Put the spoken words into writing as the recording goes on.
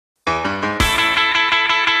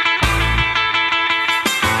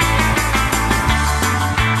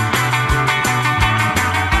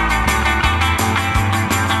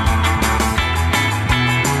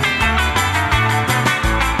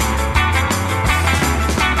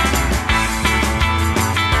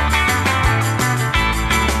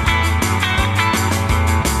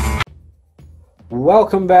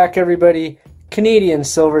Welcome back, everybody. Canadian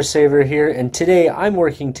Silver Saver here, and today I'm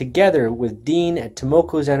working together with Dean at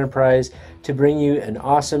Tomoko's Enterprise to bring you an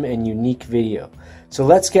awesome and unique video. So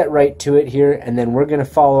let's get right to it here, and then we're going to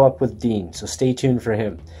follow up with Dean, so stay tuned for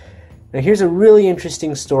him. Now here's a really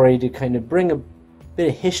interesting story to kind of bring a bit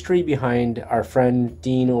of history behind our friend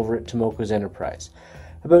Dean over at Tomoko's Enterprise.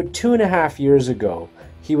 About 2.5 years ago,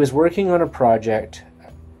 he was working on a project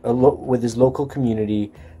with his local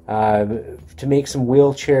community to make some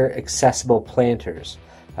wheelchair accessible planters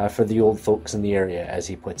for the old folks in the area, as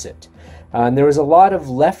he puts it. And there was a lot of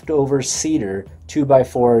leftover cedar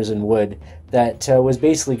 2x4s and wood that was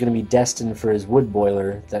basically going to be destined for his wood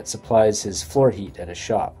boiler that supplies his floor heat at his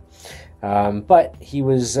shop. But he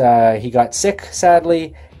got sick,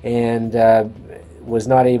 sadly, and was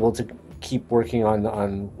not able to keep working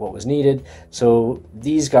on what was needed, so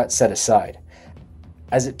these got set aside.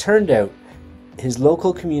 As it turned out, his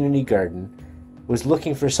local community garden was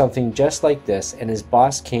looking for something just like this, and his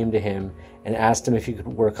boss came to him and asked him if he could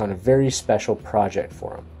work on a very special project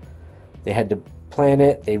for him. They had to plan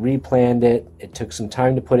it, they replanned it, it took some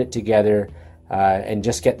time to put it together and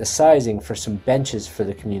just get the sizing for some benches for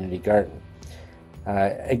the community garden.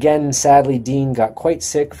 Again, sadly, Dean got quite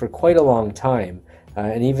sick for quite a long time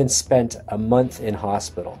and even spent a month in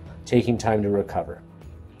hospital, taking time to recover.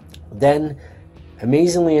 Then,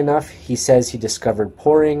 amazingly enough, he says he discovered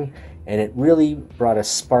pouring, and it really brought a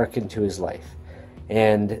spark into his life.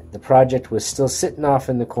 And the project was still sitting off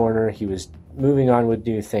in the corner. He was moving on with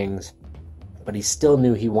new things, but he still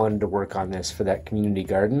knew he wanted to work on this for that community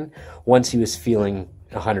garden once he was feeling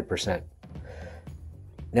 100%.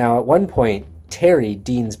 Now, at one point, Terry,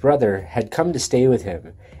 Dean's brother, had come to stay with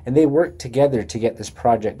him, and they worked together to get this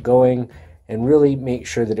project going and really make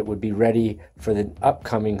sure that it would be ready for the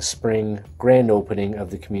upcoming spring grand opening of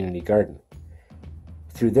the community garden.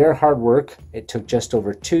 Through their hard work, it took just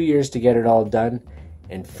over 2 years to get it all done,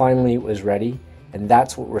 and finally it was ready, and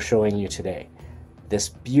that's what we're showing you today. This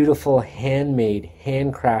beautiful handmade,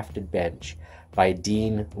 handcrafted bench by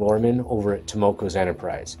Dean Lorman over at Tomoko's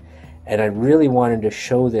Enterprise. And I really wanted to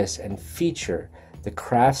show this and feature the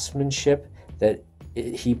craftsmanship that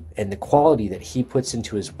and the quality that he puts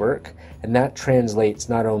into his work, and that translates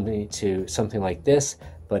not only to something like this,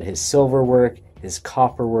 but his silver work, his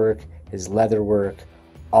copper work, his leather work,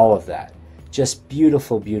 all of that. Just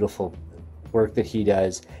beautiful, beautiful work that he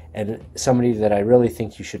does, and somebody that I really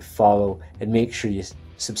think you should follow, and make sure you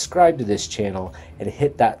subscribe to this channel and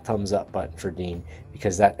hit that thumbs up button for Dean,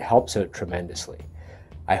 because that helps out tremendously.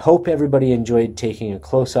 I hope everybody enjoyed taking a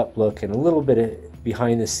close-up look and a little bit of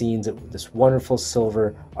behind the scenes of this wonderful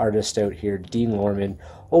silver artist out here, Dean Lorman,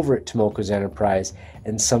 over at Tomoko's Enterprise,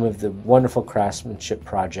 and some of the wonderful craftsmanship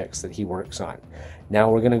projects that he works on.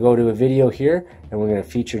 Now we're going to go to a video here, and we're going to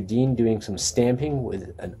feature Dean doing some stamping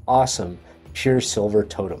with an awesome pure silver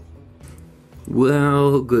totem.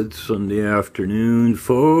 Well, good Sunday afternoon,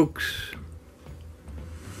 folks.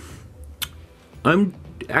 I'm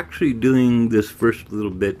actually doing this first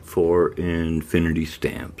little bit for Infinity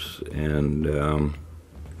Stamps, and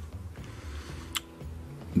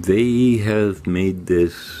they have made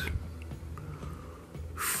this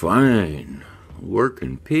fine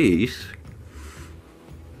working piece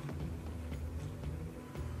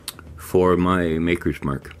for my Maker's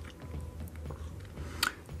Mark.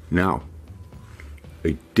 Now,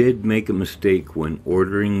 I did make a mistake when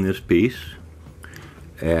ordering this piece,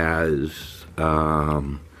 as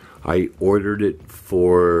I ordered it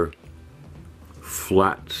for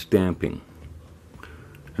flat stamping.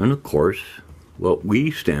 And of course, what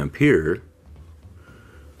we stamp here,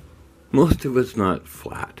 most of it's not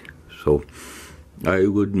flat. So I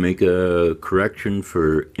would make a correction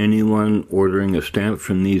for anyone ordering a stamp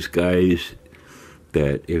from these guys,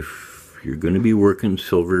 that if you're going to be working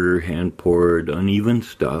silver, hand poured, uneven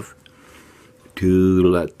stuff, to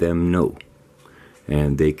let them know.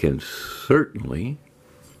 And they can certainly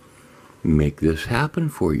make this happen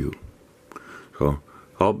for you. So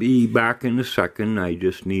I'll be back in a second. I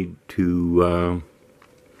just need to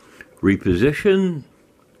reposition.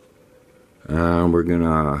 We're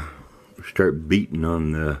gonna start beating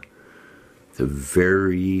on the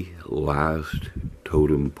very last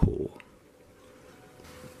totem pole.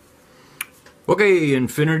 Okay,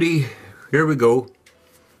 Infinity, here we go.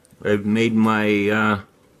 I've made my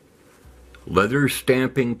leather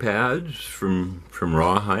stamping pads from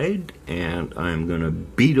rawhide, and I'm gonna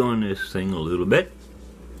beat on this thing a little bit,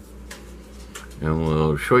 and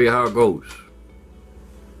we'll show you how it goes.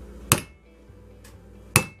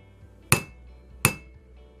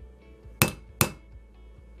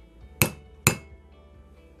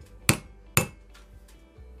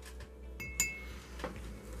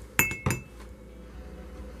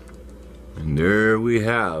 we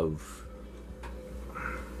have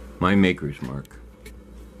my maker's mark.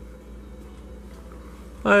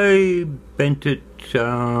 I bent it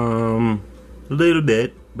a little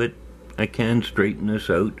bit, but I can straighten this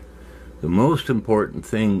out. The most important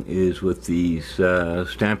thing is with these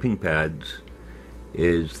stamping pads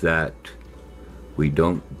is that we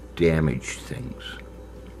don't damage things.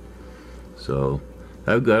 So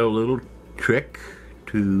I've got a little trick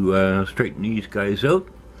to straighten these guys out.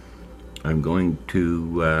 I'm going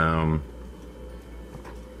to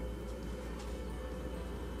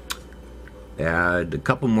add a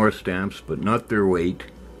couple more stamps, but not their weight,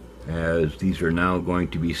 as these are now going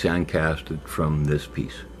to be sandcasted from this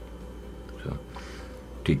piece. So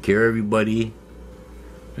take care, everybody.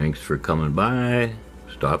 Thanks for coming by.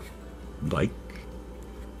 Stop, like,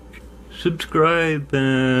 subscribe,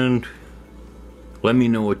 and let me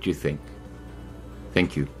know what you think.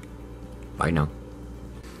 Thank you. Bye now.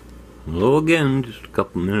 Hello again, just a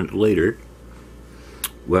couple minutes later.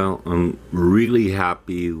 Well, I'm really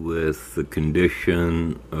happy with the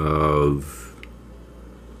condition of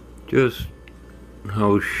just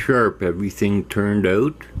how sharp everything turned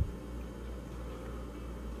out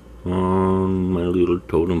on my little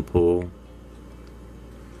totem pole.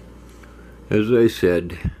 As I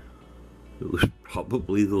said, it was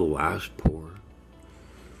probably the last pour.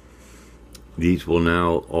 These will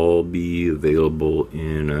now all be available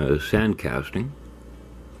in sand casting.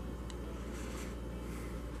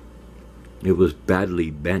 It was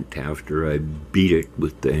badly bent after I beat it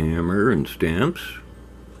with the hammer and stamps.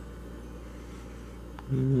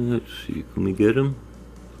 Let's see, can we get them?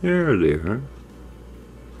 There they are.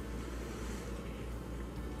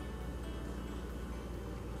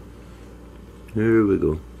 There we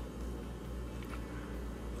go.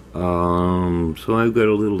 So I've got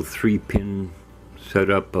a little 3-pin set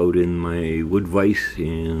up out in my wood vise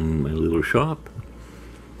in my little shop,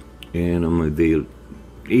 and I'm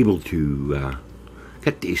able to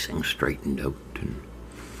get these things straightened out.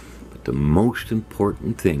 But the most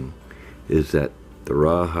important thing is that the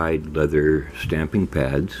rawhide leather stamping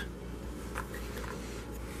pads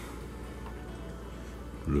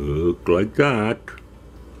look like that.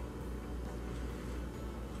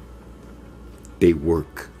 They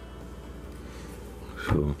work.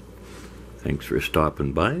 So thanks for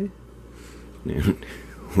stopping by, and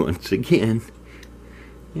once again,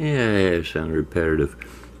 yeah, I sound repetitive.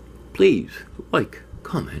 Please like,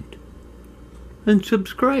 comment, and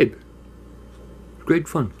subscribe. It's great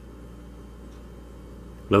fun.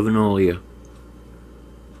 Loving all of you.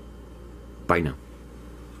 Bye now.